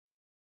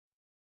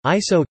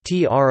ISO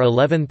TR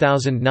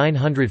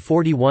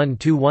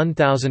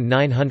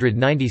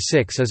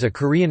 11941-1996 is a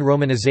Korean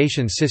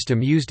romanization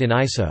system used in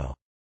ISO.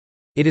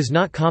 It is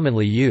not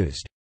commonly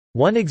used.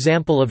 One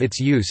example of its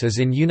use is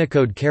in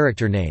Unicode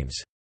character names.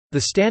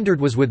 The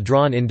standard was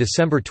withdrawn in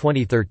December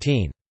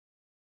 2013.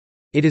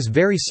 It is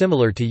very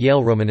similar to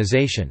Yale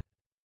romanization.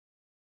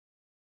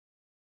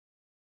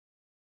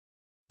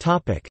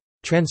 Topic: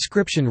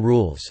 Transcription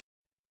rules.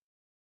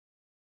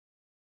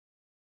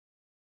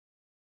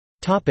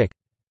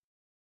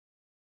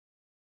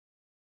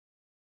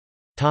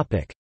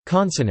 Topic: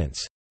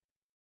 Consonants.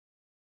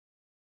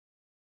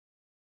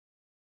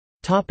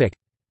 Topic: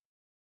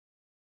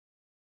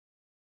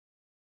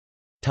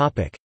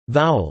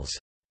 Vowels.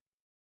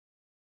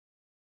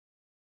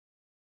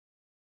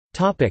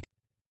 Topic: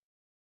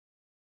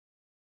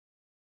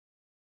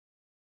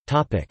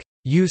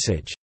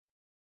 Usage.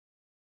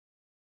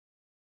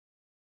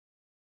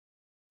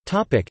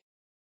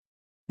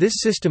 This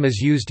system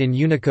is used in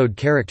Unicode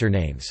character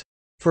names.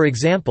 For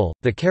example,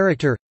 the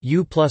character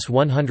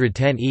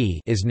U+110E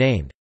is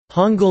named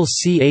Hangul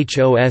Choseongcheuch.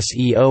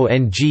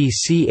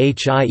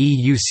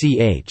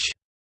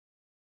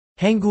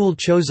 Hangul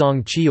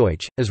Chozong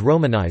Chioich is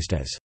romanized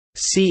as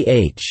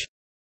ch.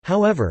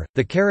 However,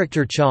 the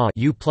character cha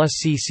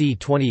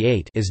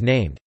U+CC28 is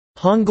named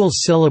Hangul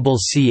syllable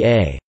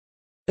ca,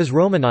 is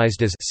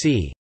romanized as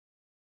c.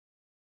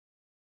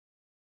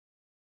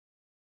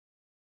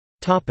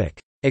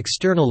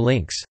 External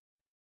links.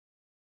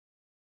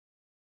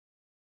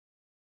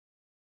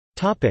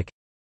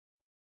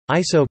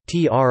 ISO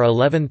TR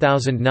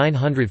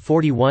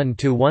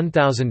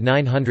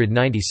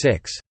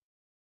 11941-1996